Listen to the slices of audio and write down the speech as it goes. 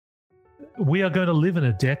we are going to live in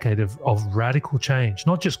a decade of radical change,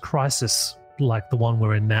 not just crisis like the one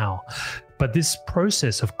we're in now, but this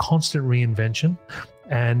process of constant reinvention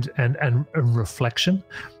and reflection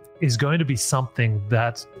is going to be something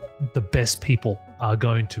that the best people are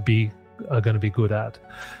going to be good at.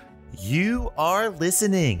 You are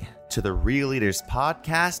listening to the Real Leaders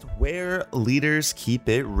Podcast, where leaders keep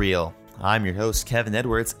it real. I'm your host, Kevin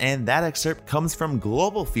Edwards, and that excerpt comes from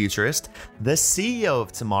global futurist, the CEO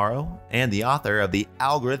of tomorrow, and the author of The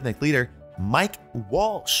Algorithmic Leader, Mike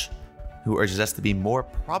Walsh, who urges us to be more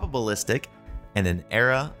probabilistic in an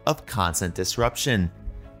era of constant disruption.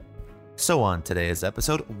 So on today's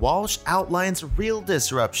episode, Walsh outlines real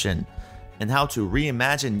disruption and how to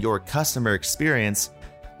reimagine your customer experience,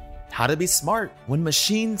 how to be smart when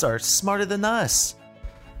machines are smarter than us,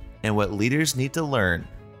 and what leaders need to learn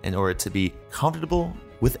in order to be comfortable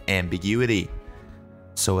with ambiguity.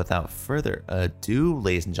 So without further ado,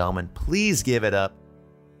 ladies and gentlemen, please give it up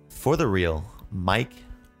for the real Mike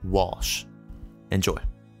Walsh. Enjoy.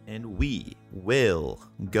 And we will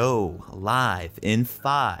go live in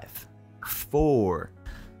 5, 4,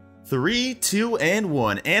 3, 2, and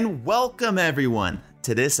 1. And welcome everyone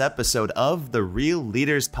to this episode of the Real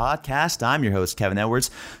Leaders Podcast. I'm your host, Kevin Edwards.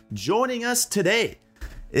 Joining us today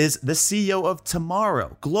is the CEO of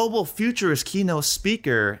tomorrow, global futurist keynote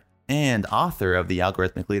speaker, and author of The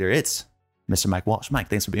Algorithmic Leader. It's Mr. Mike Walsh. Mike,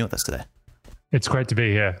 thanks for being with us today. It's great to be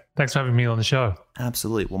here. Thanks for having me on the show.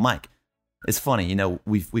 Absolutely. Well, Mike, it's funny,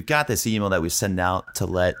 we've got this email that we send out to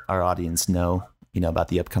let our audience know, about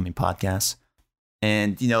the upcoming podcast.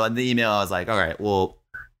 And, in the email, I was like, all right, well,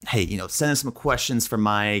 hey, send us some questions for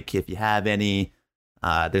Mike if you have any.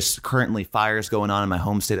 There's currently fires going on in my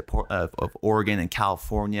home state of Oregon and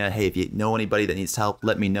California. Hey, if you know anybody that needs help,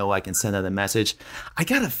 let me know. I can send out a message. I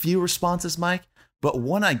got a few responses, Mike, but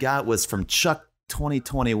one I got was from Chuck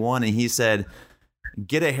 2021, and he said,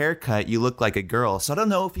 "Get a haircut. You look like a girl." So I don't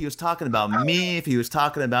know if he was talking about me, if he was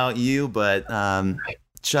talking about you, but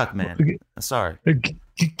Chuck, man, sorry.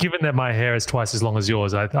 Given that my hair is twice as long as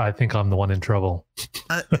yours, I think I'm the one in trouble.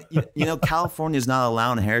 California is not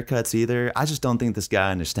allowing haircuts either. I just don't think this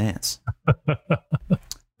guy understands.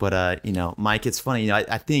 But Mike, it's funny.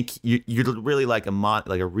 I think you're really like a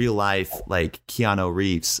real life like Keanu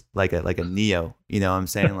Reeves, like a Neo. You know what I'm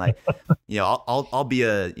saying? Like, I'll be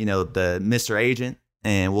the Mr. Agent,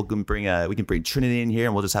 and we can bring Trinity in here,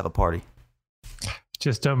 and we'll just have a party.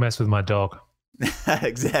 Just don't mess with my dog.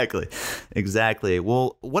 Exactly.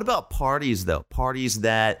 Well, what about parties, though? Parties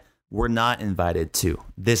that we're not invited to.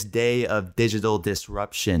 This day of digital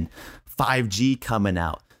disruption, 5G coming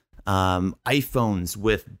out, iPhones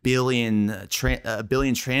with billion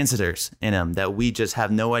transistors in them that we just have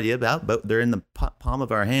no idea about, but they're in the palm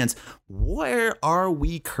of our hands. Where are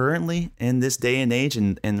we currently in this day and age,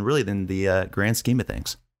 and really in the grand scheme of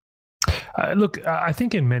things? Look, I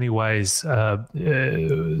think in many ways,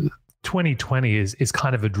 2020 is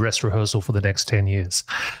kind of a dress rehearsal for the next 10 years.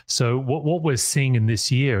 So what we're seeing in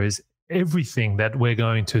this year is everything that we're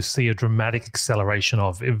going to see a dramatic acceleration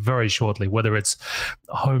of very shortly, whether it's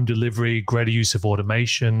home delivery, greater use of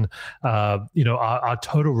automation, our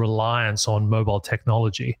total reliance on mobile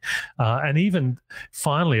technology, and even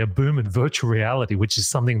finally a boom in virtual reality, which is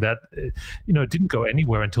something that, didn't go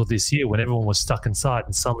anywhere until this year when everyone was stuck inside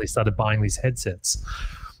and suddenly started buying these headsets.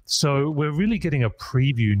 So we're really getting a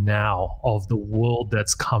preview now of the world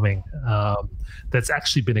that's coming, that's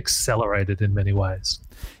actually been accelerated in many ways.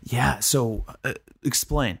 Yeah. So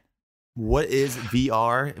explain, what is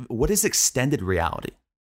VR? What is extended reality?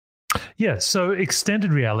 Yeah. So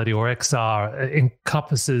extended reality, or XR,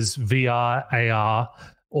 encompasses VR, AR,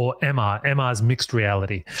 or MR. MR is mixed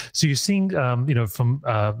reality. So you're seeing,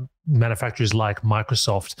 from manufacturers like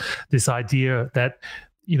Microsoft, this idea that,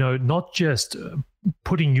 not just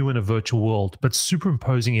putting you in a virtual world, but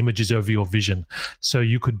superimposing images over your vision. So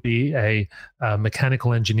you could be a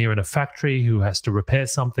mechanical engineer in a factory who has to repair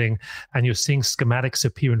something, and you're seeing schematics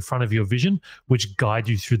appear in front of your vision, which guide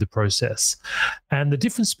you through the process. And the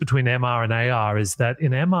difference between MR and AR is that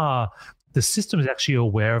in MR, the system is actually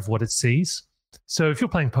aware of what it sees. So if you're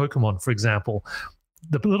playing Pokemon, for example,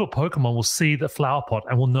 the little Pokemon will see the flower pot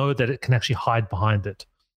and will know that it can actually hide behind it.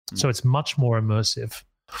 So it's much more immersive.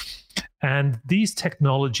 And these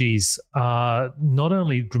technologies are not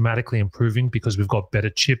only dramatically improving because we've got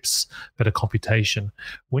better chips, better computation.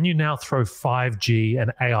 When you now throw 5G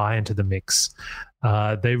and AI into the mix,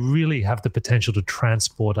 they really have the potential to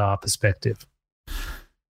transport our perspective.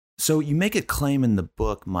 So you make a claim in the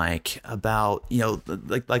book, Mike, about,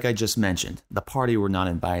 like I just mentioned, the party we're not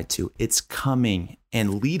invited to. It's coming,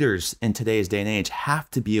 and leaders in today's day and age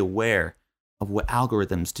have to be aware of what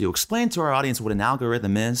algorithms do. Explain to our audience what an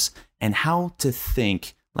algorithm is and how to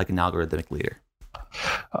think like an algorithmic leader.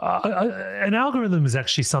 An algorithm is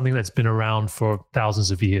actually something that's been around for thousands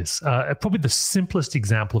of years. Probably the simplest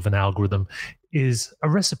example of an algorithm is a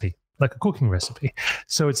recipe, like a cooking recipe.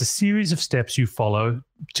 So it's a series of steps you follow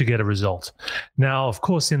to get a result. Now, of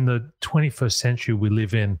course, in the 21st century we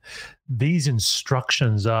live in, these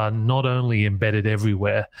instructions are not only embedded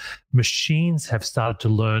everywhere, machines have started to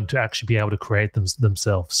learn to actually be able to create them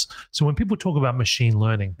themselves. So when people talk about machine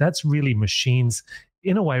learning, that's really machines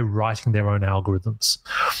in a way writing their own algorithms.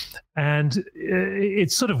 And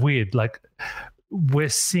it's sort of weird, like we're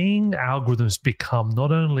seeing algorithms become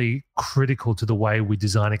not only critical to the way we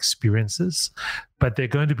design experiences, but they're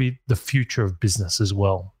going to be the future of business as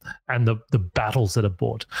well, and the battles that are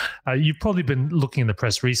bought. You've probably been looking in the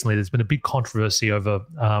press recently. There's been a big controversy over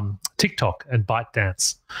TikTok and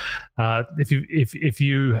ByteDance.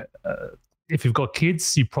 If you've got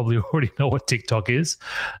kids, you probably already know what TikTok is.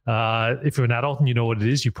 If you're an adult and you know what it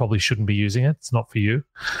is, you probably shouldn't be using it. It's not for you.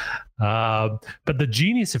 But the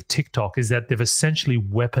genius of TikTok is that they've essentially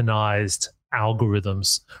weaponized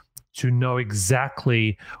algorithms to know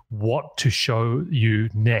exactly what to show you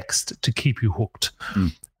next to keep you hooked.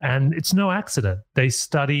 And it's no accident. They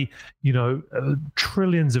study,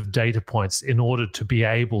 trillions of data points in order to be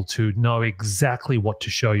able to know exactly what to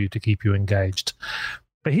show you to keep you engaged.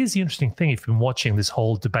 But here's the interesting thing. If you've been watching this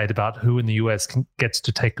whole debate about who in the US gets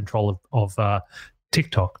to take control of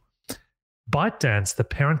TikTok, ByteDance, the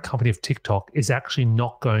parent company of TikTok, is actually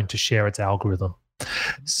not going to share its algorithm.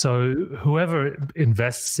 So whoever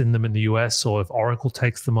invests in them in the US, or if Oracle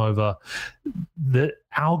takes them over, the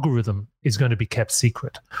algorithm is going to be kept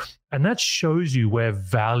secret. And that shows you where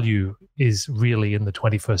value is really in the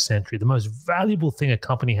 21st century. The most valuable thing a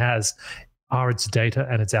company has are its data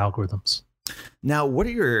and its algorithms. Now, what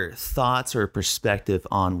are your thoughts or perspective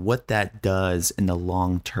on what that does in the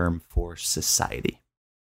long term for society?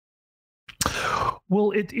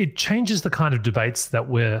 Well, it changes the kind of debates that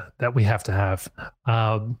we have to have.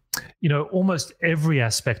 Almost every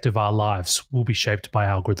aspect of our lives will be shaped by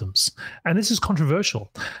algorithms, and this is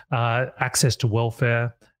controversial. Access to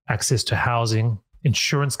welfare, access to housing.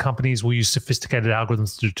 Insurance companies will use sophisticated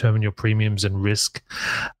algorithms to determine your premiums and risk.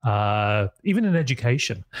 Even in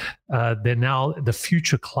education, the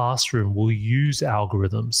future classroom will use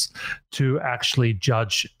algorithms to actually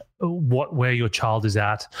judge where your child is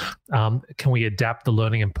at. Can we adapt the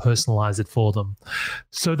learning and personalize it for them?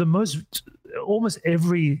 So almost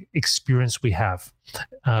every experience we have,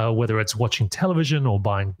 whether it's watching television or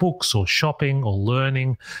buying books or shopping or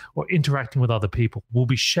learning or interacting with other people, will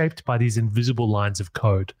be shaped by these invisible lines of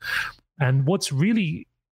code. And what's really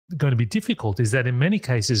going to be difficult is that in many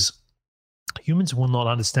cases, humans will not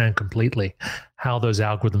understand completely how those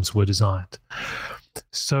algorithms were designed.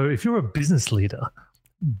 So if you're a business leader,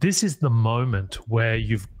 this is the moment where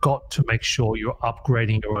you've got to make sure you're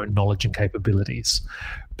upgrading your own knowledge and capabilities,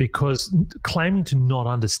 because claiming to not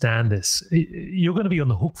understand this, you're going to be on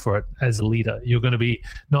the hook for it as a leader. You're going to be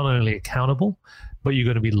not only accountable, but you're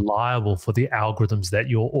going to be liable for the algorithms that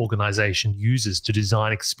your organization uses to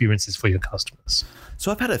design experiences for your customers.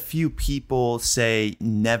 So I've had a few people say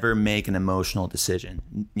never make an emotional decision,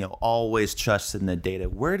 always trust in the data.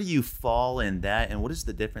 Where do you fall in that? And what is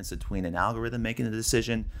the difference between an algorithm making a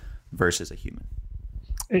decision versus a human?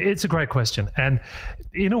 It's a great question. And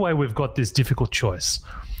in a way, we've got this difficult choice.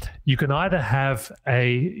 You can either have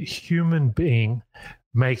a human being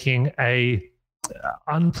making a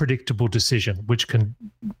unpredictable decision, which can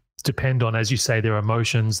depend on, as you say, their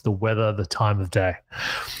emotions, the weather, the time of day.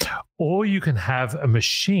 Or you can have a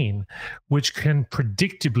machine which can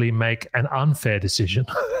predictably make an unfair decision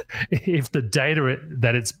if the data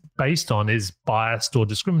that it's based on is biased or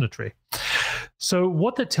discriminatory. So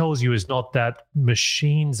what that tells you is not that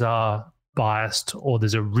machines are biased or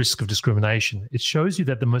there's a risk of discrimination. It shows you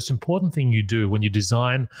that the most important thing you do when you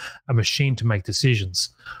design a machine to make decisions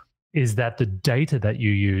is that the data that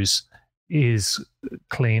you use is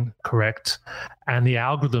clean, correct, and the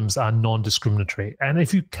algorithms are non-discriminatory. And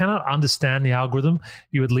if you cannot understand the algorithm,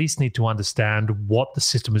 you at least need to understand what the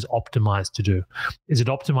system is optimized to do. Is it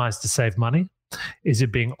optimized to save money? Is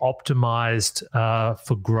it being optimized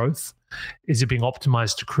for growth? Is it being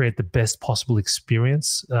optimized to create the best possible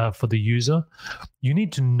experience for the user? You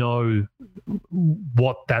need to know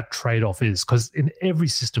what that trade-off is, because in every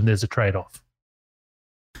system there's a trade-off.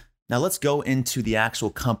 Now let's go into the actual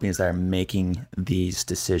companies that are making these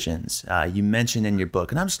decisions. You mentioned in your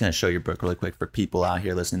book, and I'm just going to show your book really quick for people out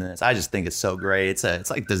here listening to this. I just think it's so great. It's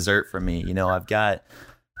like dessert for me. I've got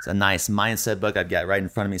It's a nice mindset book I've got right in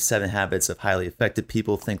front of me, 7 Habits of Highly Effective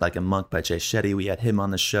People, Think Like a Monk by Jay Shetty. We had him on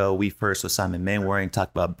the show. We first with Simon Mainwaring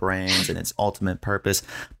talked about brains and its ultimate purpose.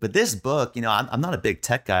 But this book, I'm not a big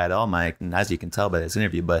tech guy at all, Mike, and as you can tell by this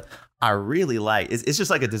interview, but I really like it's just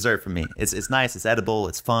like a dessert for me. It's nice, it's edible,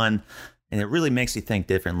 it's fun, and it really makes you think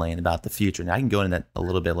differently and about the future. Now, I can go into that a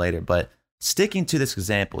little bit later, but sticking to this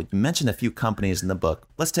example, you mentioned a few companies in the book.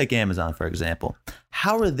 Let's take Amazon, for example.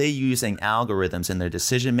 How are they using algorithms in their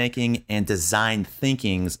decision-making and design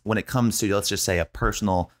thinkings when it comes to, let's just say, a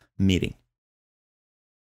personal meeting?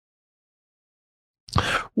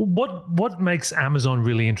 What makes Amazon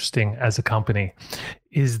really interesting as a company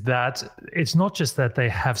is that it's not just that they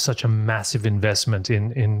have such a massive investment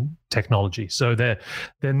in technology. So they're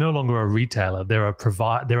no longer a retailer. They're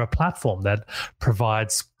a platform that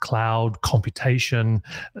provides cloud computation.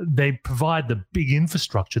 They provide the big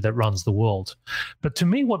infrastructure that runs the world. But to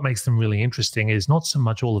me, what makes them really interesting is not so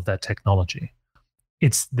much all of that technology.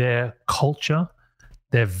 It's their culture,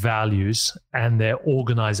 their values, and their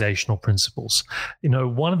organizational principles.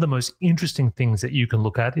 One of the most interesting things that you can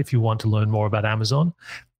look at if you want to learn more about Amazon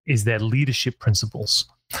is their leadership principles.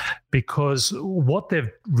 Because what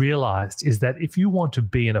they've realized is that if you want to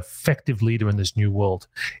be an effective leader in this new world,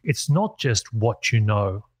 it's not just what you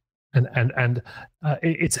know, and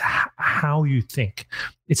it's how you think.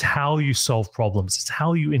 It's how you solve problems. It's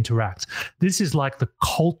how you interact. This is like the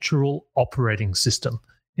cultural operating system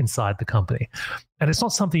inside the company. And it's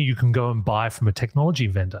not something you can go and buy from a technology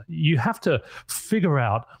vendor. You have to figure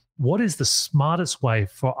out what is the smartest way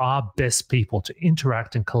for our best people to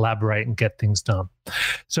interact and collaborate and get things done.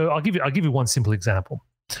 So I'll give you one simple example.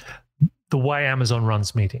 The way Amazon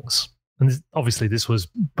runs meetings. And obviously this was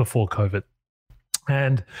before COVID.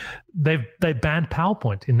 And they banned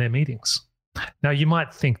PowerPoint in their meetings. Now, you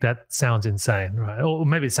might think that sounds insane, right? Or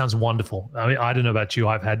maybe it sounds wonderful. I mean, I don't know about you.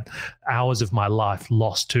 I've had hours of my life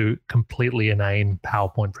lost to completely inane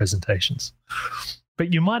PowerPoint presentations.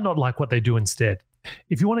 But you might not like what they do instead.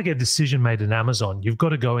 If you want to get a decision made in Amazon, you've got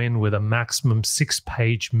to go in with a maximum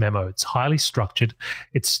 6-page memo. It's highly structured.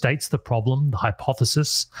 It states the problem, the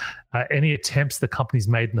hypothesis, any attempts the company's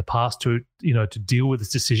made in the past to deal with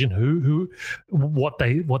this decision, what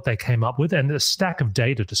they came up with, and a stack of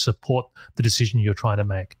data to support the decision you're trying to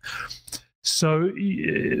make. So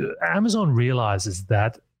Amazon realizes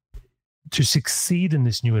that to succeed in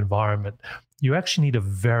this new environment, you actually need a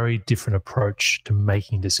very different approach to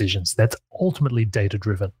making decisions that's ultimately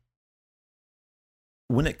data-driven.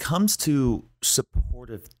 When it comes to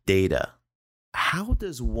supportive data, how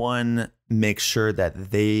does one make sure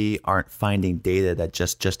that they aren't finding data that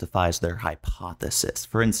just justifies their hypothesis?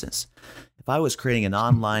 For instance, if I was creating an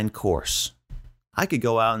online course, I could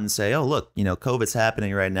go out and say, oh, look, COVID's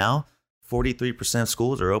happening right now. 43% of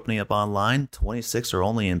schools are opening up online. 26% are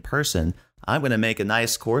only in person. I'm going to make a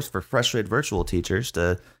nice course for frustrated virtual teachers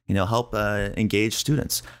to, help engage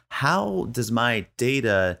students. How does my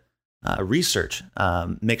data research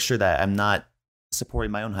make sure that I'm not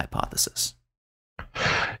supporting my own hypothesis?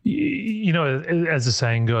 As the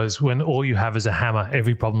saying goes, when all you have is a hammer,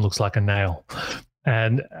 every problem looks like a nail.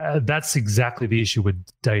 And that's exactly the issue with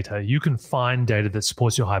data. You can find data that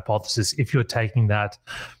supports your hypothesis if you're taking that,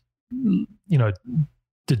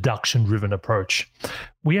 deduction-driven approach.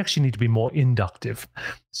 We actually need to be more inductive.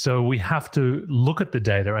 So we have to look at the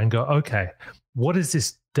data and go, okay, what is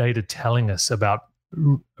this data telling us about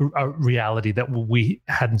a reality that we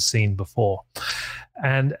hadn't seen before?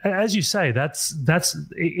 And as you say,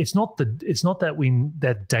 it's not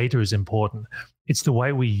that data is important. It's the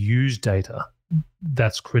way we use data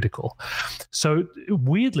that's critical. So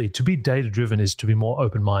weirdly, to be data-driven is to be more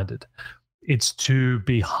open-minded. It's to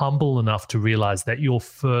be humble enough to realize that your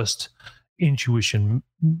first intuition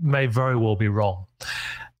may very well be wrong.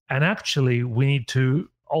 And actually, we need to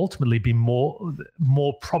ultimately be more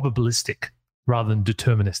probabilistic rather than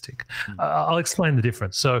deterministic. I'll explain the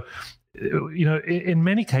difference. So, in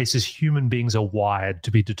many cases, human beings are wired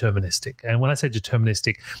to be deterministic. And when I say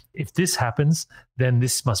deterministic, if this happens, then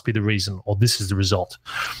this must be the reason, or this is the result.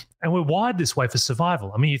 And we're wired this way for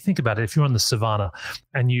survival. I mean, you think about it, if you're in the savannah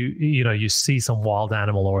and you see some wild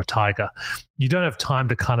animal or a tiger, you don't have time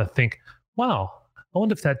to kind of think, wow, I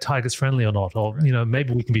wonder if that tiger's friendly or not, or,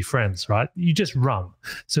 maybe we can be friends, right? You just run.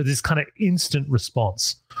 So this kind of instant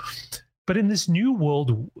response. But in this new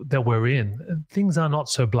world that we're in, things are not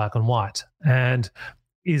so black and white. And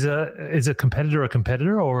is a competitor a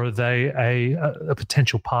competitor, or are they a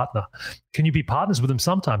potential partner? Can you be partners with them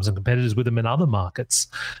sometimes and competitors with them in other markets?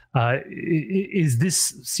 Is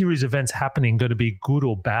this series of events happening going to be good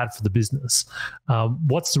or bad for the business?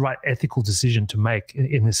 What's the right ethical decision to make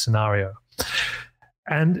in this scenario?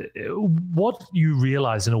 And what you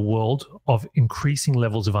realize in a world of increasing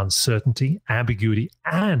levels of uncertainty, ambiguity,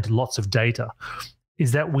 and lots of data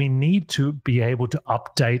is that we need to be able to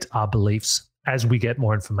update our beliefs as we get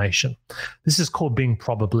more information. This is called being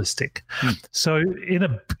probabilistic. So in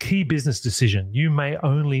a key business decision, you may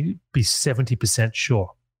only be 70%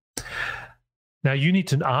 sure. Now, you need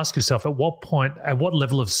to ask yourself, at what point, at what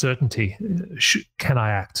level of certainty can I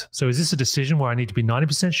act? So is this a decision where I need to be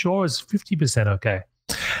 90% sure, or is 50% okay?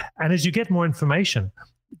 And as you get more information,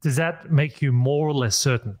 does that make you more or less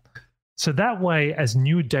certain? So that way, as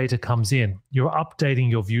new data comes in, you're updating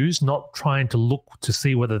your views, not trying to look to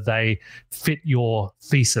see whether they fit your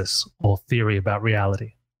thesis or theory about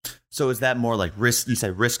reality. So is that more like risk? You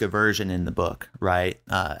said risk aversion in the book, right?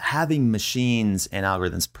 Having machines and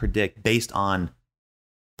algorithms predict based on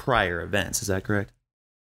prior events. Is that correct?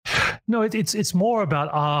 No, it's more about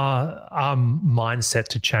our mindset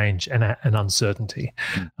to change and uncertainty.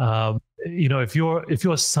 If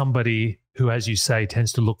you're somebody who, as you say,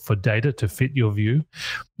 tends to look for data to fit your view,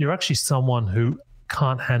 you're actually someone who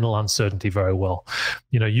can't handle uncertainty very well.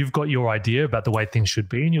 You've got your idea about the way things should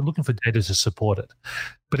be, and you're looking for data to support it.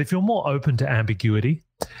 But if you're more open to ambiguity,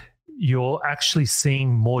 you're actually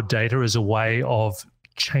seeing more data as a way of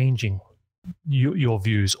changing your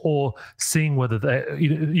views, or seeing whether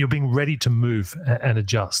you're being ready to move and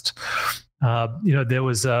adjust. There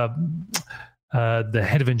was the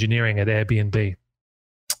head of engineering at Airbnb.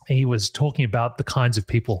 He was talking about the kinds of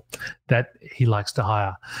people that he likes to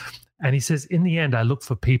hire. And he says, in the end, I look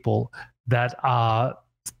for people that are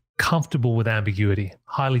comfortable with ambiguity,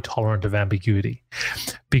 highly tolerant of ambiguity,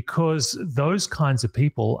 because those kinds of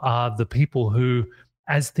people are the people who,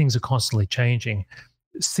 as things are constantly changing,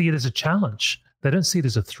 see it as a challenge. They don't see it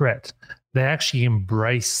as a threat. They actually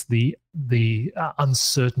embrace the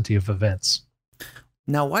uncertainty of events.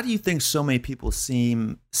 Now, why do you think so many people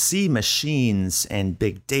see machines and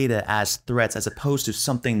big data as threats, as opposed to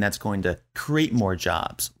something that's going to create more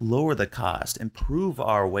jobs, lower the cost, improve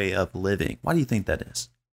our way of living? Why do you think that is?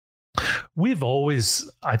 We've always,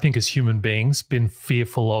 I think, as human beings, been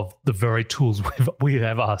fearful of the very tools we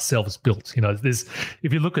have ourselves built.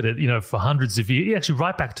 If you look at it, for hundreds of years, actually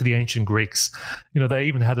right back to the ancient Greeks, they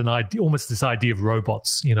even had an idea, almost this idea of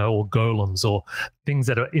robots, or golems, or things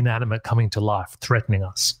that are inanimate coming to life, threatening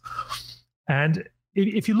us. And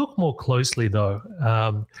if you look more closely,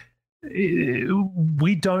 though,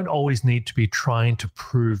 we don't always need to be trying to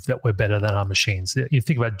prove that we're better than our machines. You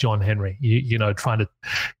think about John Henry, trying to,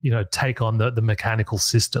 take on the mechanical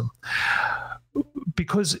system,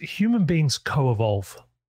 because human beings co-evolve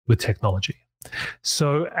with technology.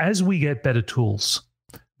 So as we get better tools,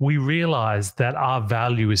 we realize that our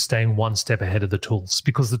value is staying one step ahead of the tools,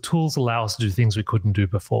 because the tools allow us to do things we couldn't do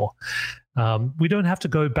before. We don't have to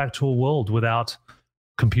go back to a world without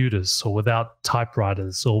computers, or without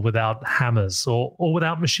typewriters, or without hammers, or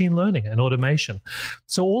without machine learning and automation.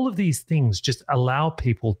 So all of these things just allow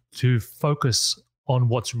people to focus on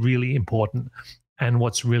what's really important and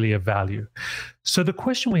what's really of value. So the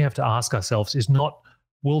question we have to ask ourselves is not,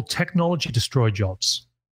 will technology destroy jobs?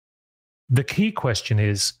 The key question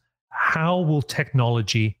is, how will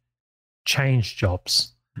technology change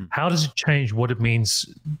jobs? How does it change what it means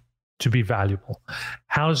to be valuable?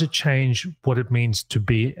 How does it change what it means to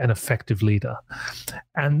be an effective leader?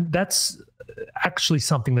 And that's actually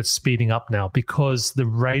something that's speeding up now, because the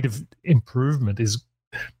rate of improvement is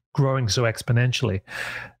growing so exponentially.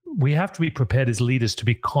 We have to be prepared as leaders to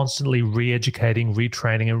be constantly re-educating,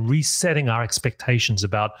 retraining, and resetting our expectations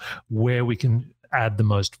about where we can add the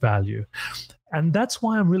most value. And that's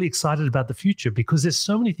why I'm really excited about the future, because there's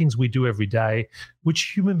so many things we do every day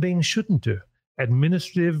which human beings shouldn't do.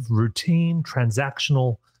 Administrative, routine,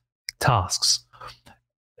 transactional tasks.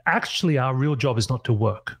 Actually, our real job is not to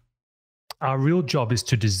work. Our real job is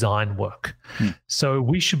to design work. So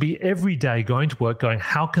we should be every day going to work going,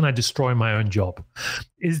 how can I destroy my own job?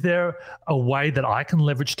 Is there a way that I can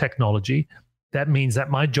leverage technology that means that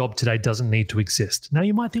my job today doesn't need to exist? Now,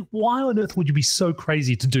 you might think, why on earth would you be so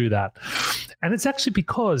crazy to do that? And it's actually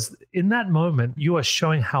because in that moment, you are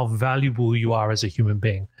showing how valuable you are as a human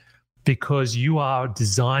being, because you are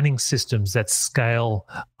designing systems that scale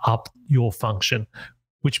up your function,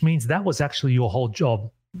 which means that was actually your whole job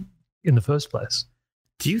in the first place.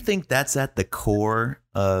 Do you think that's at the core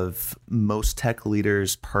of most tech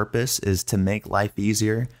leaders' purpose, is to make life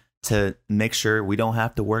easier, to make sure we don't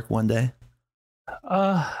have to work one day?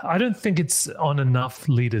 I don't think it's on enough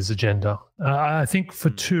leaders' agenda. I think for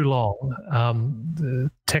too long, the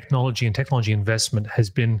technology and technology investment has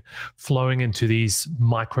been flowing into these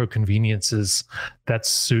micro conveniences that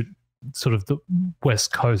suit sort of the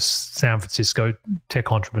West Coast, San Francisco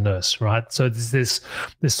tech entrepreneurs, right? So there's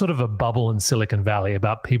sort of a bubble in Silicon Valley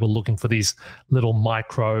about people looking for these little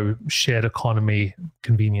micro shared economy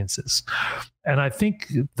conveniences. And I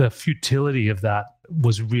think the futility of that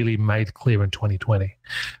was really made clear in 2020,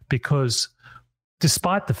 because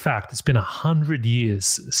despite the fact it's been 100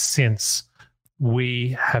 years since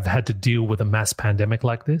we have had to deal with a mass pandemic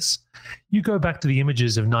like this, you go back to the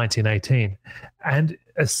images of 1918, and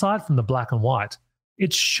aside from the black and white,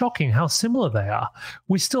 it's shocking how similar they are.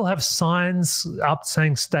 We still have signs up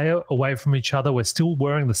saying stay away from each other. We're still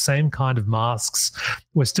wearing the same kind of masks.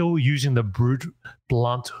 We're still using the brute,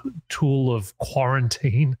 blunt tool of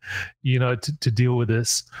quarantine, to deal with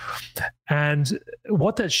this. And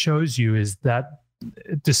what that shows you is that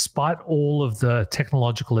despite all of the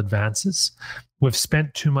technological advances, we've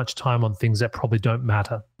spent too much time on things that probably don't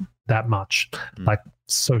matter that much, like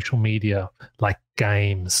social media, like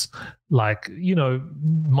games, like,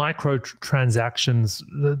 micro transactions,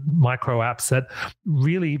 micro apps that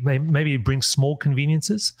really maybe bring small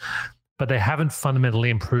conveniences, but they haven't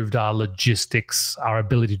fundamentally improved our logistics, our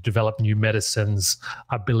ability to develop new medicines,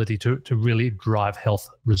 our ability to really drive health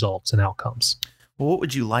results and outcomes. Well, what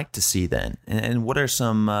would you like to see then? And what are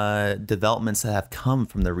some developments that have come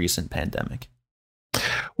from the recent pandemic?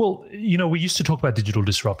 Well, we used to talk about digital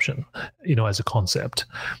disruption, as a concept.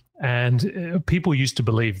 And people used to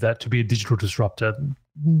believe that to be a digital disruptor,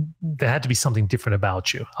 there had to be something different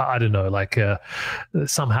about you. I don't know, like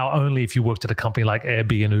somehow only if you worked at a company like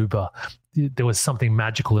Airbnb and Uber, there was something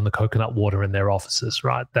magical in the coconut water in their offices,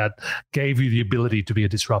 right? That gave you the ability to be a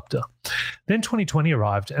disruptor. Then 2020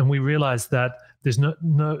 arrived, and we realized that there's no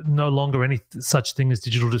longer any such thing as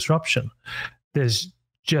digital disruption. There's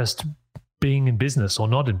just being in business or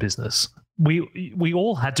not in business. We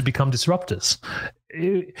all had to become disruptors.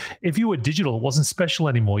 If you were digital, it wasn't special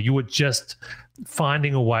anymore. You were just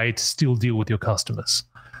finding a way to still deal with your customers.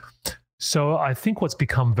 So I think what's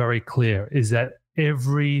become very clear is that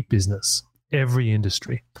every business, every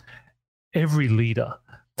industry, every leader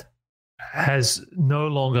has no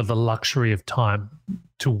longer the luxury of time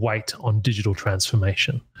to wait on digital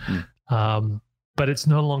transformation. But it's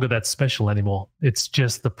no longer that special anymore. It's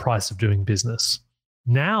just the price of doing business.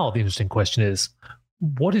 Now, the interesting question is,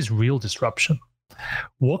 what is real disruption?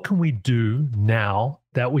 What can we do now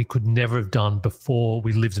that we could never have done before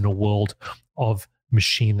we lived in a world of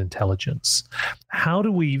machine intelligence? How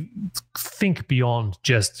do we think beyond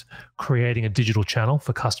just creating a digital channel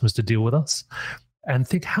for customers to deal with us, and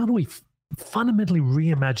think, how do we fundamentally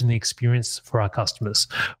reimagine the experience for our customers,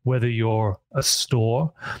 whether you're a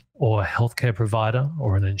store or a healthcare provider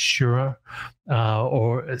or an insurer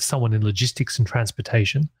or someone in logistics and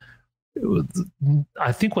transportation?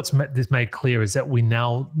 I think what's made clear is that we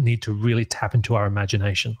now need to really tap into our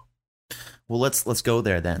imagination. Well, let's go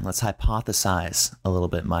there then. Let's hypothesize a little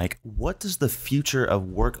bit, Mike. What does the future of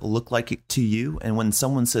work look like to you? And when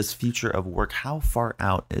someone says future of work, how far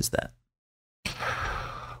out is that?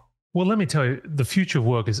 Well, let me tell you, the future of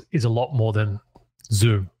work is a lot more than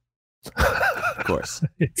Zoom. Of course.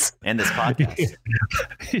 And this podcast.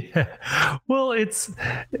 Yeah. Well,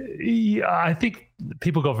 I think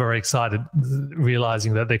people got very excited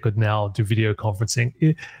realizing that they could now do video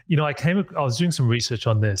conferencing. I was doing some research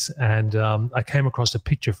on this, and I came across a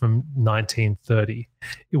picture from 1930.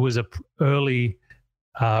 It was an early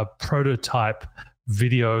prototype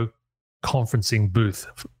video conferencing booth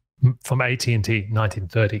from AT&T,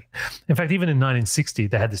 1930. In fact, even in 1960,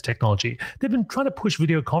 they had this technology. They've been trying to push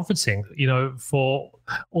video conferencing, for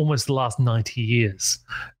almost the last 90 years,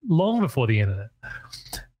 long before the internet.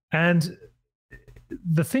 And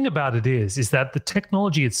the thing about it is that the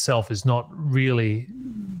technology itself is not really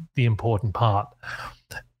the important part.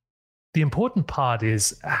 The important part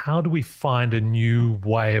is, how do we find a new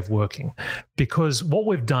way of working? Because what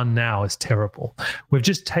we've done now is terrible. We've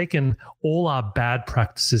just taken all our bad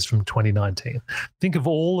practices from 2019. Think of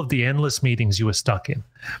all of the endless meetings you were stuck in.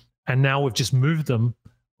 And now we've just moved them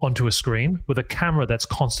onto a screen with a camera that's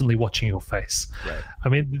constantly watching your face. Right. I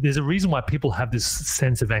mean, there's a reason why people have this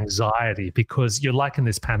sense of anxiety, because you're like in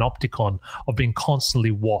this panopticon of being constantly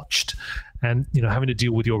watched and, having to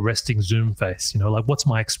deal with your resting Zoom face, like, what's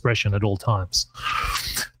my expression at all times?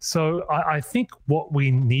 So I think what we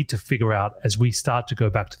need to figure out as we start to go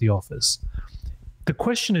back to the office, the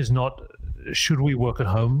question is not, should we work at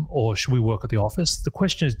home or should we work at the office? The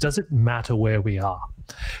question is, does it matter where we are?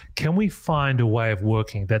 Can we find a way of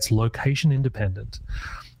working that's location independent,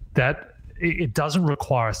 that it doesn't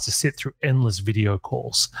require us to sit through endless video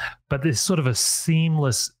calls, but there's sort of a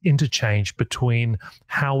seamless interchange between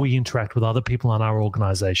how we interact with other people in our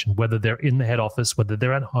organization, whether they're in the head office, whether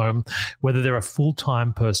they're at home, whether they're a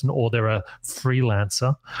full-time person or they're a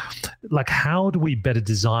freelancer. Like, how do we better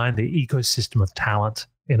design the ecosystem of talent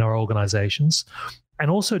in our organizations, and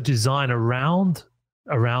also design around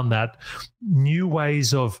that new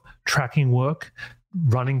ways of tracking work,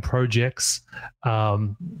 running projects,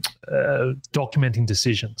 documenting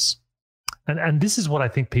decisions. And this is what I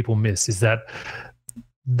think people miss, is that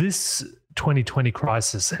this 2020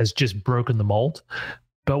 crisis has just broken the mold,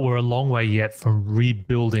 but we're a long way yet from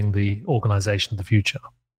rebuilding the organization of the future.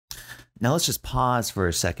 Now let's just pause for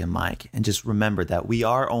a second, Mike, and just remember that we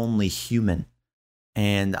are only human.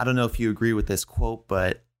 And I don't know if you agree with this quote,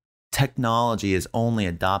 but technology is only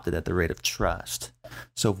adopted at the rate of trust.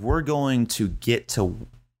 So if we're going to get to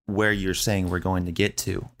where you're saying we're going to get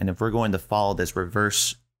to, and if we're going to follow this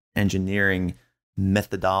reverse engineering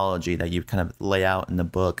methodology that you kind of lay out in the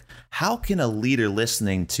book, how can a leader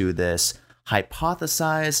listening to this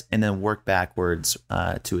hypothesize and then work backwards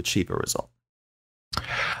to achieve a result?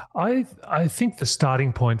 I think the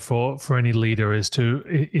starting point for any leader is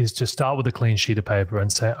to start with a clean sheet of paper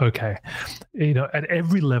and say, okay, at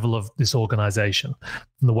every level of this organization,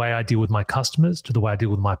 from the way I deal with my customers, to the way I deal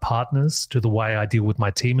with my partners, to the way I deal with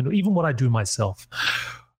my team, and even what I do myself,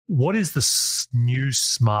 what is the new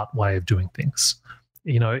smart way of doing things?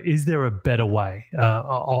 Is there a better way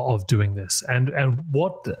of doing this? And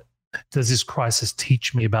what does this crisis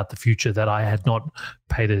teach me about the future that I had not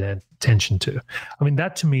paid attention to? I mean,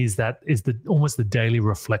 that to me is almost the daily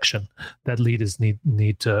reflection that leaders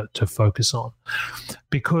need to focus on,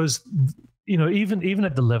 because even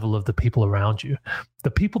at the level of the people around you,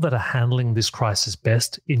 the people that are handling this crisis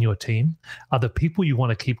best in your team are the people you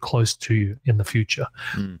want to keep close to you in the future,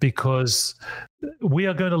 because we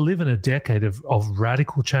are going to live in a decade of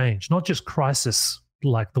radical change, not just crisis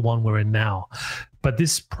like the one we're in now, but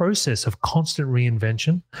this process of constant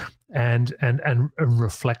reinvention and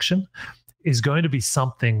reflection is going to be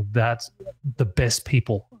something that the best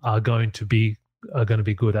people are going to be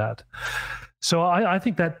good at. So I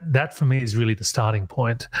think that for me is really the starting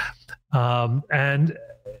point. And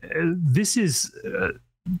this is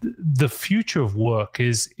the future of work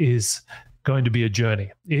is going to be a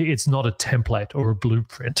journey. It's not a template or a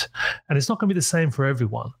blueprint, and it's not going to be the same for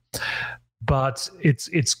everyone. But it's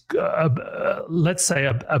let's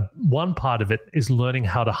say one part of it is learning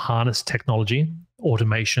how to harness technology,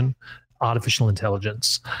 automation, artificial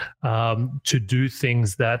intelligence to do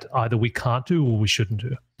things that either we can't do or we shouldn't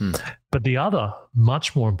do. But the other,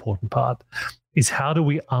 much more important part is, how do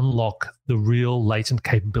we unlock the real latent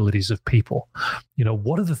capabilities of people?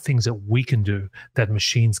 What are the things that we can do that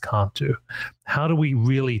machines can't do? How do we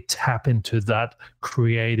really tap into that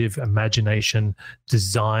creative imagination,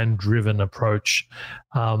 design-driven approach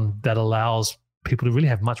that allows people to really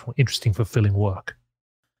have much more interesting, fulfilling work?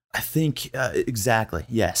 I think exactly,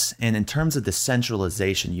 yes. And in terms of the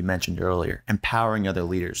centralization you mentioned earlier, empowering other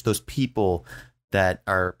leaders, those people that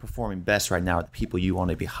are performing best right now are the people you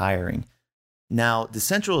want to be hiring. Now,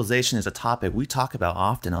 decentralization is a topic we talk about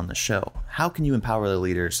often on the show. How can you empower the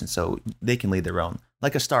leaders and so they can lead their own?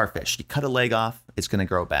 Like a starfish, you cut a leg off, it's going to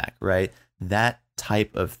grow back, right? That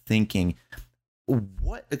type of thinking.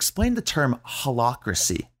 Explain the term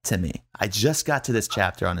holacracy to me. I just got to this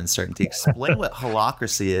chapter on uncertainty. Explain what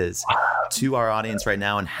holacracy is to our audience right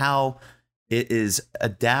now and how it is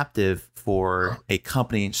adaptive for a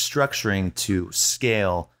company structuring to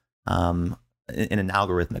scale in an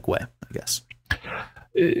algorithmic way, I guess.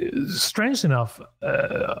 Strange enough,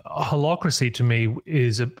 holacracy to me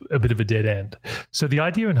is a bit of a dead end. So the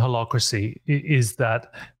idea in holacracy is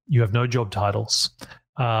that you have no job titles,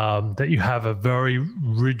 that you have a very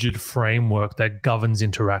rigid framework that governs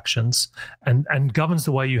interactions and governs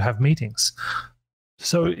the way you have meetings.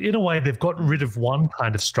 So in a way, they've gotten rid of one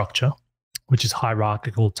kind of structure, which is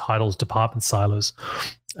hierarchical, titles, department silos.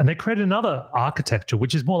 And they created another architecture,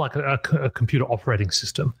 which is more like a computer operating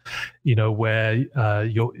system, where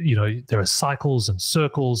there are cycles and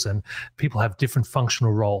circles and people have different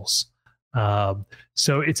functional roles.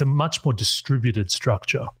 So it's a much more distributed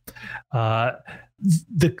structure.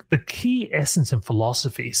 The key essence and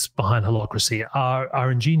philosophies behind holacracy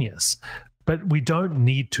are ingenious, but we don't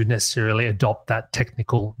need to necessarily adopt that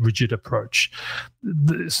technical, rigid approach.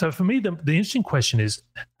 So for me, the interesting question is,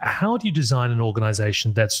 how do you design an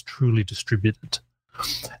organization that's truly distributed?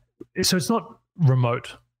 So it's not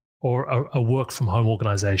remote or a work-from-home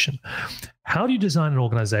organization. How do you design an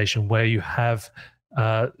organization where you have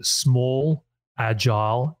small,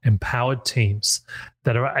 agile, empowered teams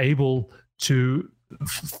that are able to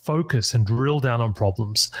focus and drill down on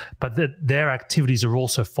problems, but that their activities are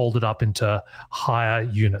also folded up into higher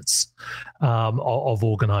units of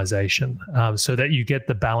organization, so that you get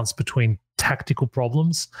the balance between tactical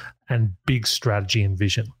problems and big strategy and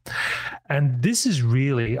vision. And this is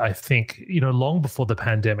really, I think, long before the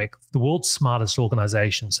pandemic, the world's smartest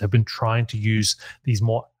organizations have been trying to use these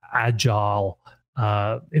more agile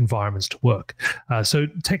environments to work. So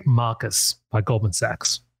take Marcus by Goldman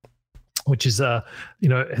Sachs, which is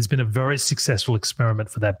has been a very successful experiment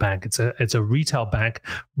for that bank. It's a retail bank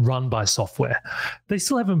run by software. They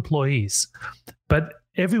still have employees, but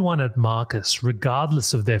everyone at Marcus,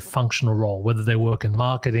 regardless of their functional role, whether they work in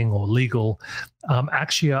marketing or legal,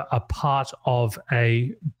 actually are part of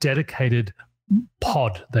a dedicated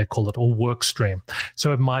pod, they call it, or work stream.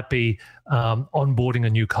 So it might be onboarding a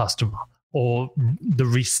new customer, or the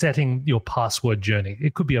resetting your password journey.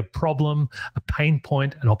 It could be a problem, a pain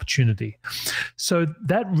point, an opportunity. So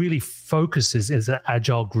that really focuses as an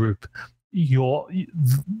agile group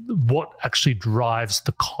what actually drives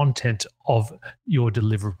the content of your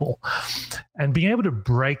deliverable. And being able to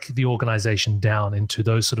break the organization down into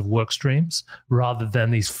those sort of work streams rather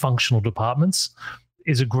than these functional departments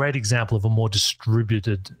is a great example of a more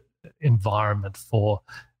distributed environment for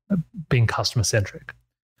being customer-centric.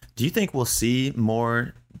 Do you think we'll see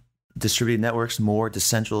more distributed networks, more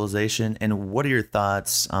decentralization? And what are your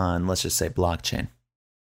thoughts on, let's just say, blockchain?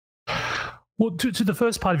 Well, to the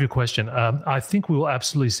first part of your question, I think we will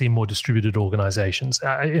absolutely see more distributed organizations.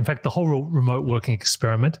 In fact, the whole remote working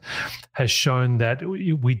experiment has shown that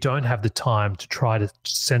we don't have the time to try to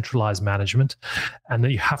centralize management, and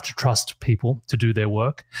that you have to trust people to do their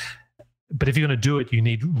work. But if you're going to do it, you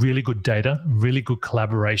need really good data, really good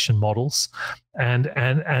collaboration models,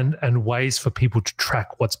 and ways for people to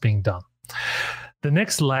track what's being done. The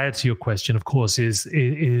next layer to your question, of course,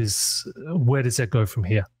 is where does that go from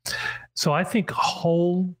here? So I think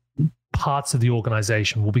whole parts of the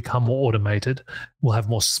organization will become more automated. We'll have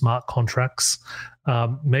more smart contracts.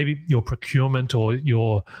 Maybe your procurement or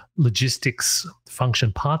your logistics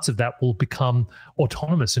function, parts of that will become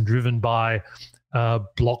autonomous and driven by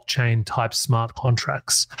blockchain type smart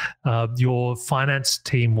contracts. Your finance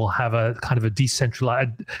team will have a kind of a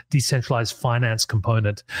decentralized finance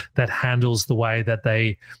component that handles the way that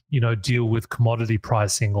they, deal with commodity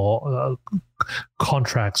pricing or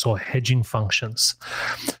contracts or hedging functions.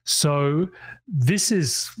 So this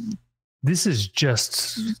is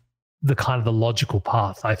just the kind of the logical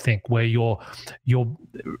path, I think, where you're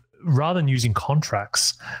rather than using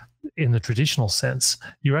contracts in the traditional sense,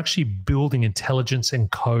 you're actually building intelligence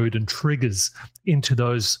and code and triggers into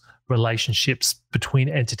those relationships between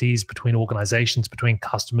entities, between organizations, between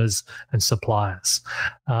customers and suppliers.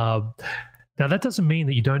 Now, that doesn't mean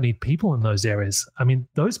that you don't need people in those areas. I mean,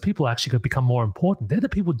 those people actually could become more important. They're the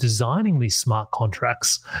people designing these smart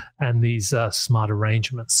contracts and these smart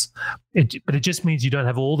arrangements. But it just means you don't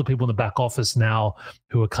have all the people in the back office now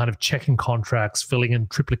who are kind of checking contracts, filling in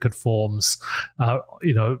triplicate forms,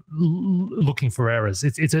 looking for errors.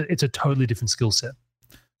 It's a totally different skill set.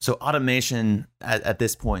 So automation at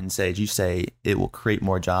this point in stage, you say it will create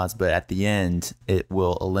more jobs, but at the end, it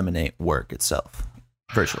will eliminate work itself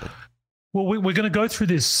virtually. Well, we're going to go through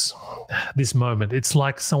this moment. It's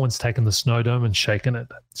like someone's taken the snow dome and shaken it.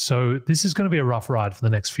 So this is going to be a rough ride for the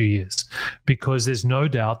next few years, because there's no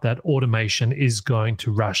doubt that automation is going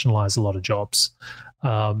to rationalize a lot of jobs.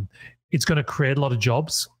 It's going to create a lot of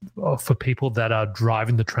jobs for people that are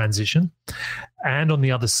driving the transition. And on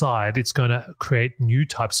the other side, it's going to create new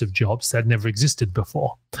types of jobs that never existed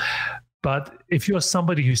before. But if you're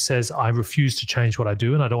somebody who says, I refuse to change what I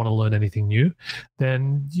do and I don't want to learn anything new,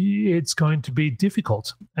 then it's going to be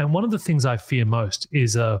difficult. And one of the things I fear most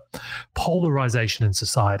is a polarization in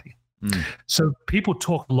society. So people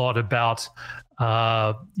talk a lot about,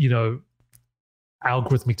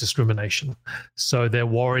 algorithmic discrimination. So they're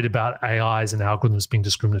worried about AIs and algorithms being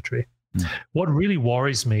discriminatory. What really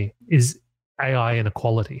worries me is AI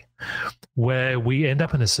inequality, where we end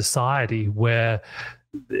up in a society where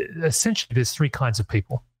essentially there's three kinds of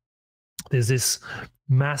people. There's this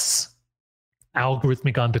mass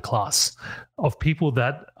algorithmic underclass of people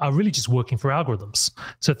that are really just working for algorithms.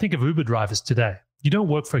 So think of Uber drivers today. You don't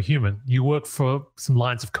work for a human. You work for some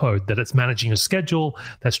lines of code that it's managing your schedule,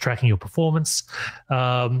 that's tracking your performance.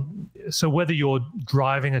 So whether you're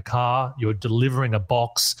driving a car, you're delivering a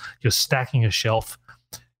box, you're stacking a shelf,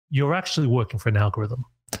 you're actually working for an algorithm.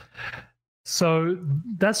 So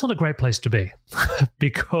that's not a great place to be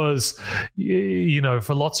because,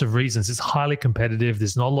 for lots of reasons, it's highly competitive.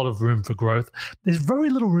 There's not a lot of room for growth. There's very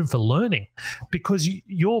little room for learning because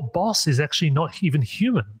your boss is actually not even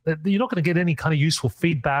human. You're not going to get any kind of useful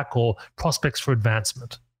feedback or prospects for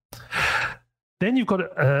advancement. Then you've got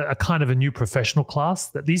a kind of a new professional class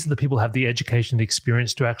that these are the people who have the education, the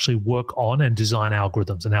experience to actually work on and design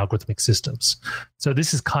algorithms and algorithmic systems. So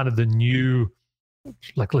this is kind of the new,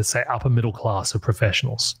 like, let's say, upper middle class of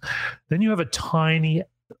professionals. Then you have a tiny,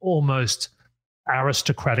 almost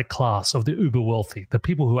aristocratic class of the uber wealthy, the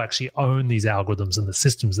people who actually own these algorithms and the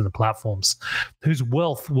systems and the platforms, whose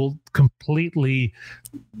wealth will completely,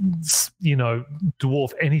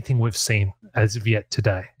 dwarf anything we've seen as of yet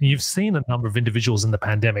today. And you've seen a number of individuals in the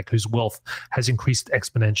pandemic whose wealth has increased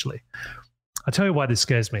exponentially. I'll tell you why this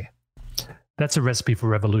scares me. That's a recipe for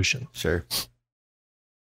revolution. Sure.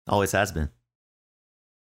 Always has been.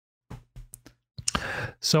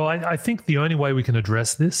 So I think the only way we can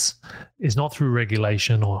address this is not through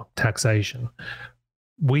regulation or taxation.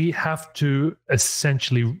 We have to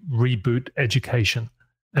essentially reboot education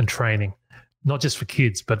and training, not just for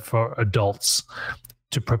kids, but for adults,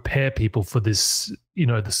 to prepare people for this,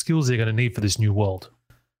 the skills they're going to need for this new world.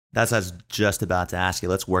 That's what I was just about to ask you.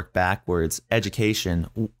 Let's work backwards. Education,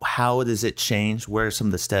 how does it change? What are some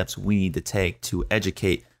of the steps we need to take to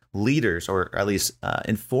educate leaders, or at least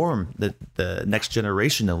inform the next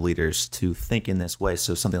generation of leaders to think in this way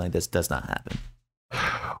so something like this does not happen?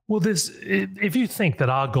 Well, if you think that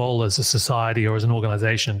our goal as a society or as an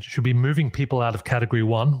organization should be moving people out of category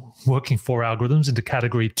 1, working for algorithms, into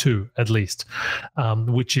category 2, at least,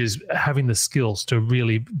 which is having the skills to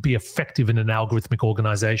really be effective in an algorithmic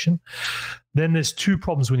organization, then there's 2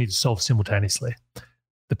 problems we need to solve simultaneously.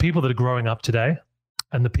 The people that are growing up today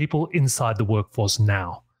and the people inside the workforce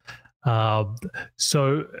now.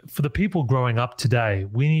 So for the people growing up today,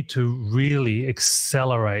 we need to really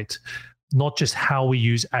accelerate not just how we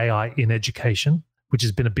use AI in education, which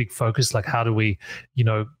has been a big focus, like how do we,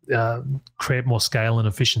 create more scale and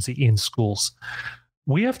efficiency in schools.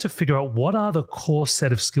 We have to figure out what are the core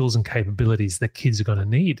set of skills and capabilities that kids are going to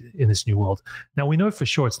need in this new world. Now, we know for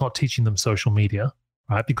sure it's not teaching them social media,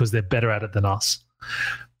 right? Because they're better at it than us.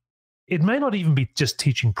 It may not even be just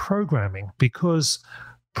teaching programming, because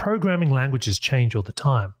programming languages change all the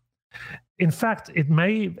time. In fact, it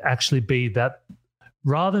may actually be that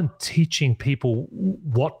rather than teaching people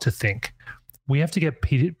what to think, we have to get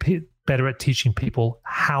better at teaching people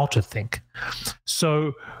how to think.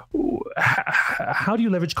 So how do you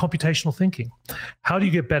leverage computational thinking? How do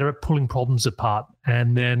you get better at pulling problems apart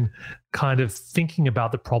and then kind of thinking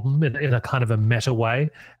about the problem in a kind of a meta way,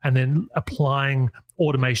 and then applying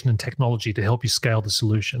automation and technology to help you scale the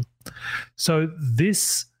solution? So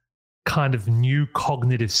this kind of new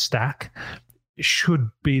cognitive stack should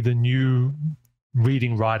be the new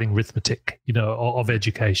reading, writing, arithmetic, of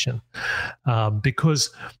education. Because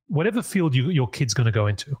whatever field your kid's going to go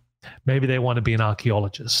into, maybe they want to be an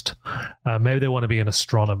archaeologist, maybe they want to be an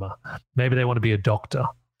astronomer, maybe they want to be a doctor.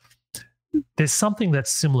 There's something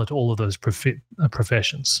that's similar to all of those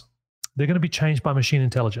professions. They're going to be changed by machine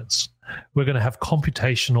intelligence. We're going to have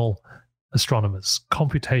computational astronomers,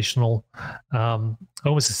 computational, I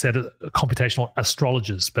almost said computational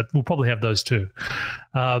astrologers, but we'll probably have those too,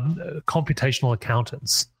 computational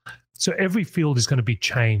accountants. So every field is going to be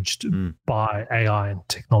changed by AI and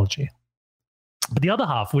technology. But the other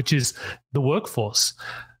half, which is the workforce,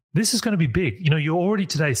 this is going to be big. You're already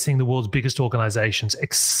today seeing the world's biggest organizations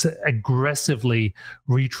aggressively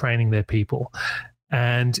retraining their people.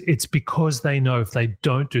 And it's because they know if they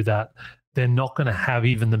don't do that, they're not going to have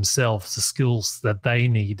even themselves the skills that they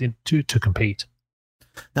need to compete.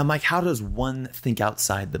 Now, Mike, how does one think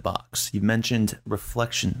outside the box? You mentioned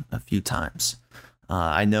reflection a few times.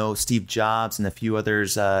 I know Steve Jobs and a few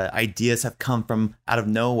others, ideas have come from out of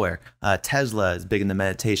nowhere. Tesla is big into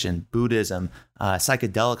meditation, Buddhism,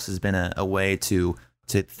 psychedelics has been a way to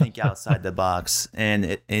think outside the box,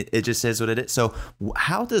 and it just is what it is. So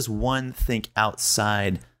how does one think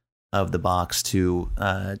outside of the box to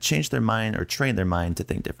change their mind or train their mind to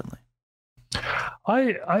think differently?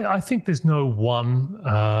 I think there's no one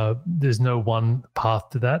path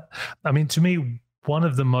to that. I mean, to me, one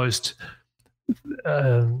of the most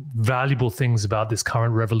valuable things about this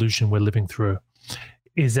current revolution we're living through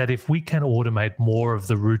is that if we can automate more of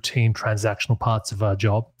the routine transactional parts of our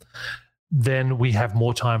job, then we have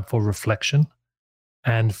more time for reflection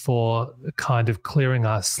and for kind of clearing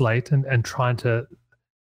our slate and trying to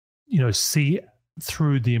see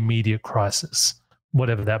through the immediate crisis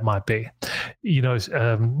whatever that might be.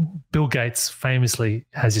 Bill Gates famously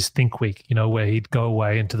has his Think Week, where he'd go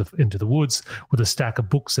away into the woods with a stack of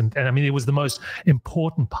books, and I mean, it was the most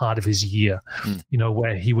important part of his year.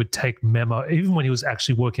 Where he would take memo, even when he was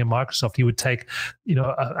actually working at Microsoft, he would take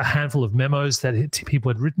a handful of memos that people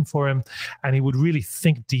had written for him, and he would really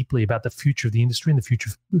think deeply about the future of the industry and the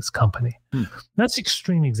future of this company. That's an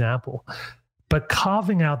extreme example, but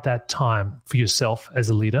carving out that time for yourself as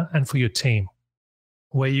a leader and for your team,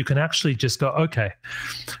 where you can actually just go, okay,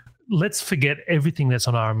 let's forget everything that's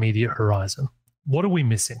on our immediate horizon. What are we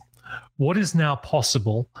missing? What is now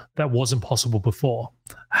possible that wasn't possible before?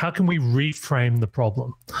 How can we reframe the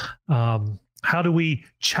problem? How do we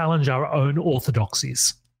challenge our own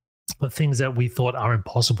orthodoxies, the things that we thought are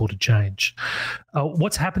impossible to change?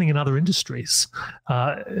 What's happening in other industries?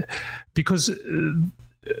 Because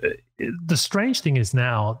the strange thing is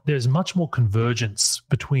now there's much more convergence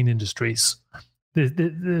between industries.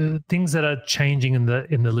 The things that are changing in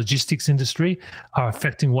the logistics industry are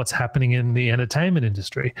affecting what's happening in the entertainment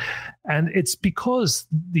industry. And it's because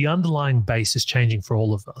the underlying base is changing for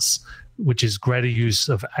all of us, which is greater use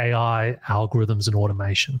of AI, algorithms, and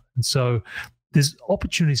automation. And so there's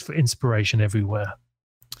opportunities for inspiration everywhere.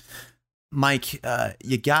 Mike,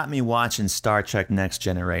 you got me watching Star Trek Next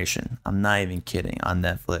Generation. I'm not even kidding, on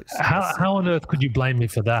Netflix. How on earth could you blame me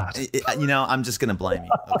for that? I'm just going to blame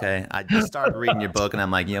you, okay? I just started reading your book, and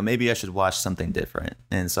I'm like, maybe I should watch something different.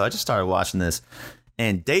 And so I just started watching this.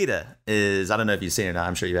 And Data is, I don't know if you've seen it or not,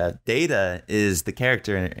 I'm sure you have. Data is the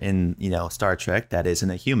character in Star Trek that isn't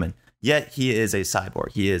a human. Yet he is a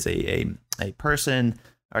cyborg. He is a person,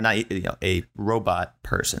 or not, a robot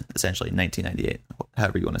person, essentially, 1998,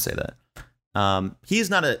 however you want to say that. He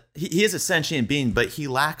is a sentient being, but he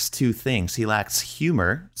lacks two things. He lacks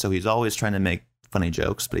humor, so he's always trying to make funny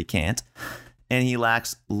jokes, but he can't. And he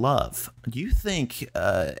lacks love. Do you think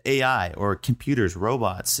AI or computers,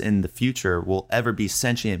 robots in the future will ever be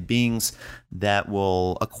sentient beings that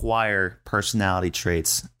will acquire personality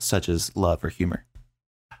traits such as love or humor?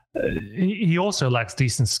 He also lacks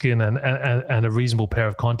decent skin and a reasonable pair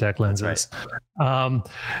of contact lenses. Right.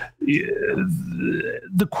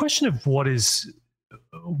 The question of what is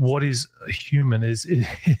a human is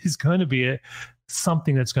going to be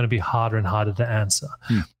something that's going to be harder and harder to answer.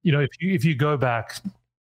 If you go back,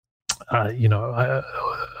 right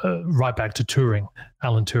back to Turing,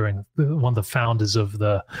 Alan Turing, one of the founders of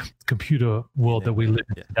the computer world that we live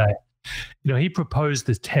in today. He proposed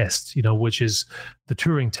this test, which is the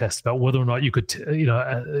Turing test, about whether or not you could,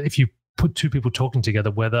 if you put two people talking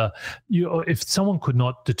together, if someone could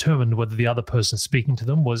not determine whether the other person speaking to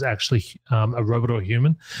them was actually a robot or a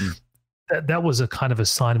human, that was a kind of a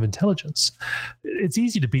sign of intelligence. It's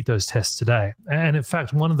easy to beat those tests today. And in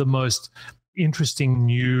fact, one of the most interesting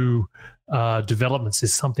new developments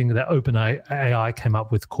is something that OpenAI came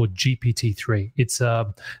up with called GPT-3. It's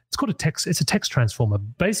called a text transformer.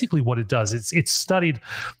 Basically, what it does is it's studied,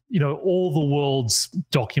 all the world's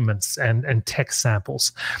documents and text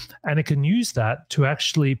samples, and it can use that to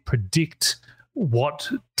actually predict what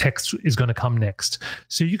text is going to come next.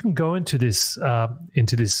 So you can go into this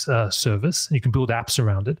service, and you can build apps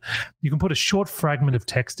around it. You can put a short fragment of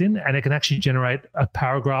text in, and it can actually generate a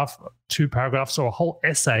paragraph, 2 paragraphs, or a whole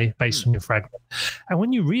essay based on your fragment. And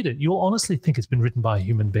when you read it, you'll honestly think it's been written by a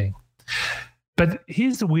human being. But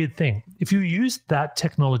here's the weird thing. If you use that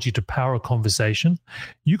technology to power a conversation,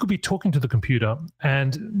 you could be talking to the computer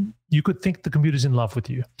and you could think the computer's in love with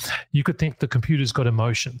you. You could think the computer's got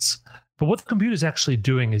emotions. But what the computer's actually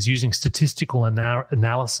doing is using statistical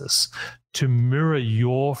analysis to mirror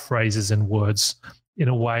your phrases and words in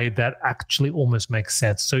a way that actually almost makes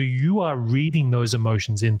sense. So you are reading those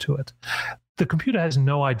emotions into it. The computer has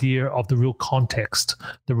no idea of the real context,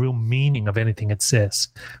 the real meaning of anything it says.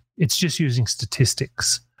 It's just using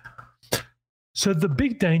statistics. So the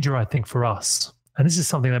big danger, I think, for us, and this is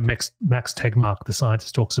something that Max Tegmark, the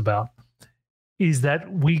scientist, talks about, is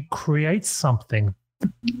that we create something,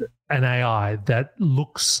 an AI, that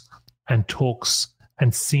looks and talks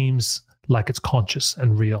and seems like it's conscious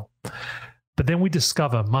and real. But then we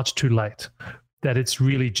discover much too late that it's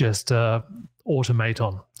really just an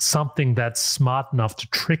automaton, something that's smart enough to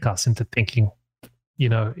trick us into thinking,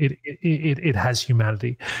 it has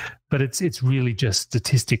humanity, but it's really just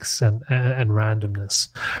statistics and randomness.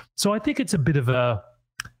 So I think it's a bit of a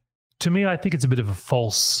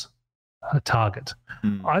false target.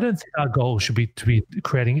 I don't think our goal should be to be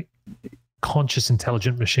creating conscious,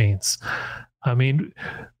 intelligent machines. I mean,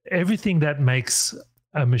 everything that makes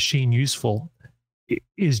a machine useful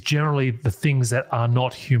is generally the things that are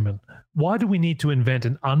not human. Why do we need to invent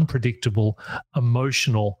an unpredictable,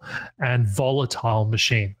 emotional, and volatile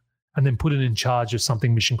machine and then put it in charge of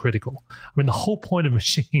something mission critical? I mean, the whole point of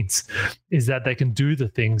machines is that they can do the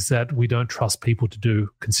things that we don't trust people to do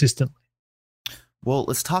consistently. Well,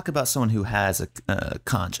 let's talk about someone who has a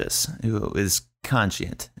conscience, who is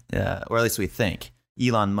conscient, or at least we think.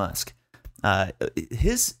 Elon Musk.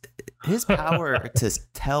 His power to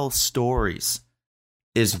tell stories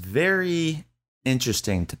is very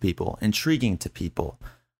interesting to people, intriguing to people.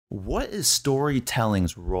 What is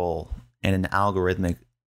storytelling's role in an algorithmic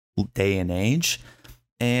day and age?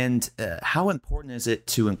 And how important is it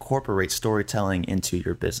to incorporate storytelling into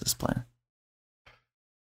your business plan?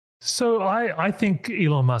 So I think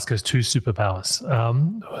Elon Musk has two superpowers.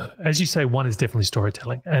 As you say, one is definitely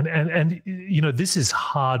storytelling, and this is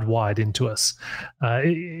hardwired into us.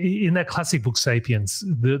 In that classic book *Sapiens*,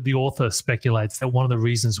 the author speculates that one of the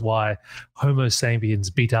reasons why Homo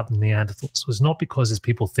sapiens beat up the Neanderthals was not because, as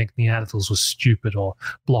people think, Neanderthals were stupid or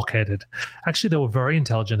blockheaded. Actually, they were very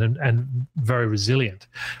intelligent and very resilient.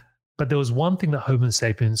 But there was one thing that Homo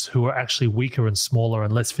sapiens, who were actually weaker and smaller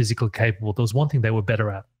and less physically capable, there was one thing they were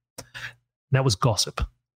better at. That was gossip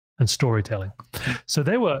and storytelling. So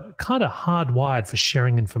they were kind of hardwired for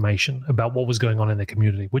sharing information about what was going on in their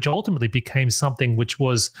community, which ultimately became something which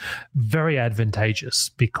was very advantageous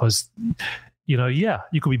because, you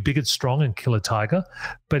could be big and strong and kill a tiger,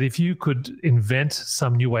 but if you could invent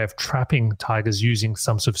some new way of trapping tigers using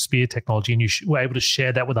some sort of spear technology and you were able to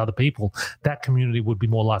share that with other people, that community would be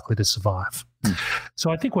more likely to survive.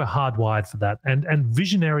 So I think we're hardwired for that. And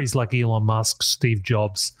visionaries like Elon Musk, Steve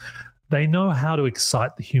Jobs, they know how to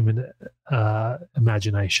excite the human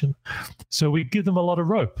imagination. So we give them a lot of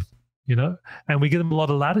rope, and we give them a lot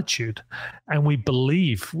of latitude. And we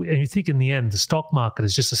believe, and you think in the end, the stock market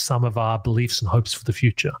is just a sum of our beliefs and hopes for the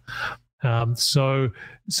future. So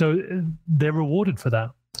they're rewarded for that.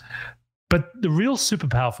 But the real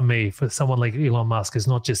superpower for me, for someone like Elon Musk, is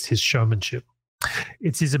not just his showmanship.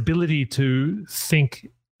 It's his ability to think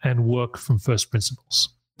and work from first principles.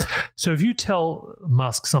 So if you tell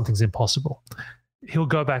Musk something's impossible, he'll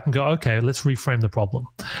go back and go, okay, let's reframe the problem.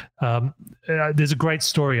 There's a great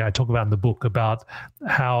story I talk about in the book about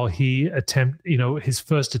how his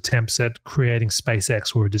first attempts at creating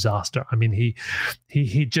SpaceX were a disaster. I mean,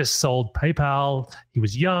 he just sold PayPal. He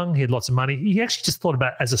was young. He had lots of money. He actually just thought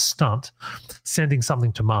about, as a stunt, sending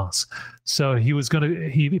something to Mars. So he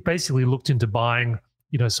basically looked into buying,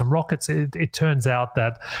 some rockets. It turns out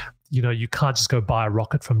that, you can't just go buy a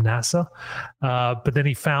rocket from NASA. But then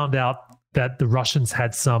he found out that the Russians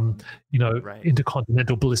had some,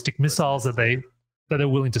 intercontinental ballistic missiles that they're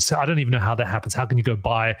willing to sell. I don't even know how that happens. How can you go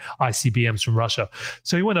buy ICBMs from Russia?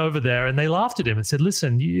 So he went over there and they laughed at him and said,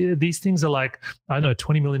 listen, these things are like, I don't know,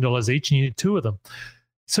 $20 million each and you need two of them.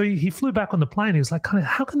 So he flew back on the plane. He was like,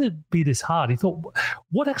 how can it be this hard? He thought,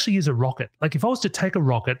 what actually is a rocket? Like if I was to take a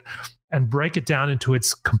rocket and break it down into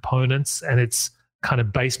its components and its kind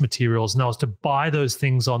of base materials, and I was to buy those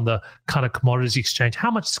things on the kind of commodities exchange,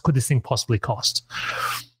 how much could this thing possibly cost?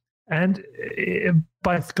 And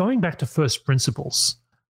by going back to first principles,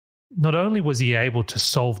 not only was he able to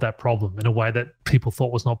solve that problem in a way that people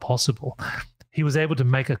thought was not possible, he was able to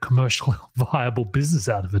make a commercially viable business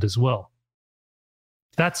out of it as well.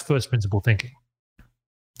 That's first principle thinking.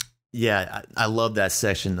 Yeah, I love that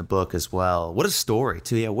section in the book as well. What a story,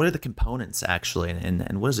 too. Yeah, what are the components, actually,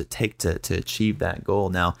 and what does it take to achieve that goal?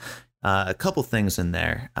 Now, a couple things in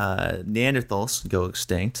there. Neanderthals go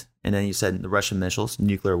extinct, and then you said the Russian missiles,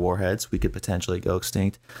 nuclear warheads, we could potentially go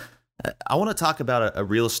extinct. I want to talk about a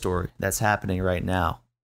real story that's happening right now.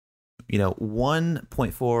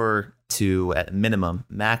 1.4 to, at minimum,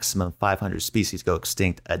 maximum 500 species go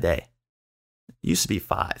extinct a day. It used to be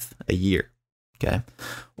 5 a year. Okay.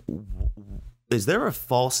 Is there a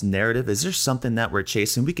false narrative? Is there something that we're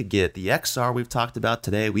chasing? We could get the XR we've talked about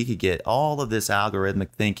today. We could get all of this algorithmic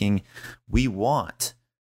thinking we want.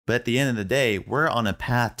 But at the end of the day, we're on a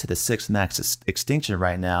path to the sixth mass extinction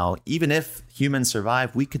right now. Even if humans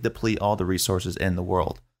survive, we could deplete all the resources in the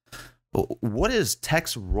world. But what is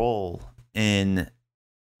tech's role in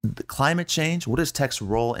the climate change? What is tech's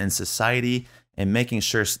role in society and making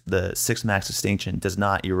sure the sixth mass extinction does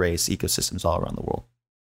not erase ecosystems all around the world?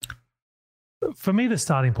 For me, the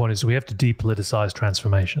starting point is we have to depoliticize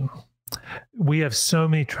transformation. We have so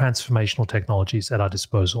many transformational technologies at our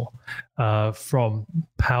disposal, from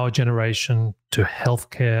power generation to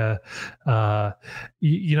healthcare,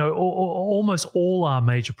 almost all our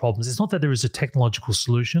major problems. It's not that there is a technological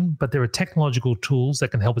solution, but there are technological tools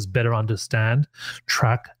that can help us better understand,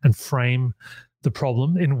 track, and frame the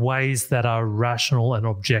problem in ways that are rational and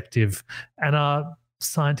objective and are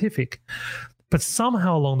scientific. But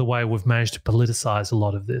somehow along the way, we've managed to politicize a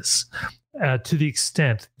lot of this to the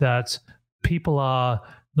extent that people are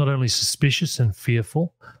not only suspicious and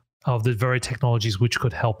fearful of the very technologies which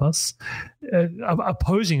could help us,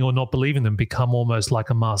 opposing or not believing them become almost like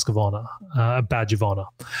a mask of honor, a badge of honor.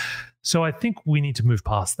 So I think we need to move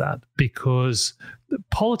past that, because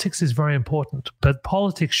politics is very important, but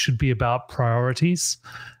politics should be about priorities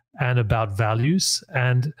and about values.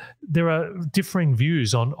 And there are differing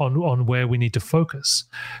views on where we need to focus,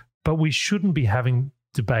 but we shouldn't be having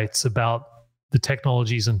debates about the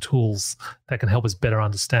technologies and tools that can help us better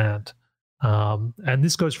understand. And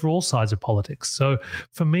this goes for all sides of politics. So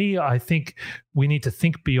for me, I think we need to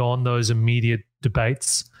think beyond those immediate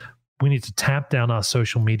debates. We need to tamp down our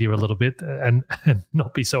social media a little bit and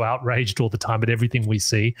not be so outraged all the time at everything we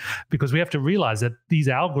see, because we have to realize that these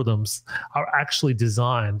algorithms are actually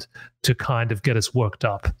designed to kind of get us worked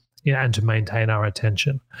up, and to maintain our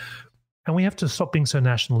attention. And we have to stop being so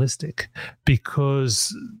nationalistic,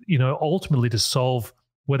 because, ultimately to solve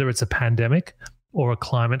whether it's a pandemic or a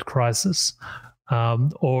climate crisis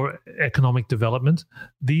or economic development,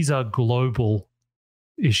 these are global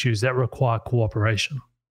issues that require cooperation.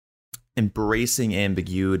 Embracing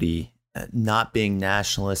ambiguity, not being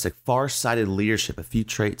nationalistic, far-sighted leadership, a few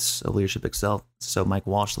traits of leadership excel. So Mike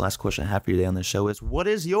Walsh, the last question I have for you today on the show is, what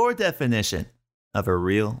is your definition of a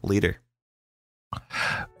real leader?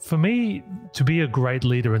 For me, to be a great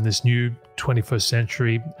leader in this new 21st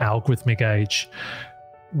century algorithmic age,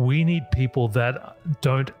 we need people that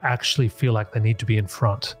don't actually feel like they need to be in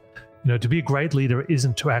front. To be a great leader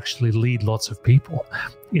isn't to actually lead lots of people.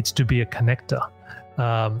 It's to be a connector,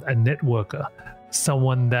 a networker,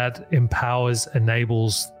 someone that empowers,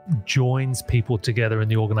 enables, joins people together in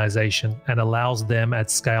the organization and allows them at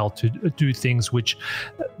scale to do things which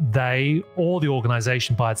they or the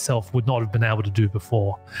organization by itself would not have been able to do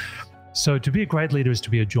before. So to be a great leader is to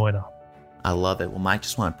be a joiner. I love it. Well, Mike,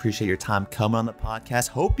 just want to appreciate your time coming on the podcast.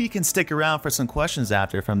 Hope you can stick around for some questions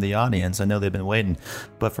after from the audience. I know they've been waiting.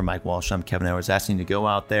 But for Mike Walsh, I'm Kevin Edwards, asking you to go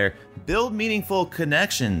out there, build meaningful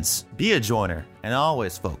connections, be a joiner, and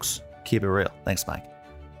always, folks, keep it real. Thanks, Mike.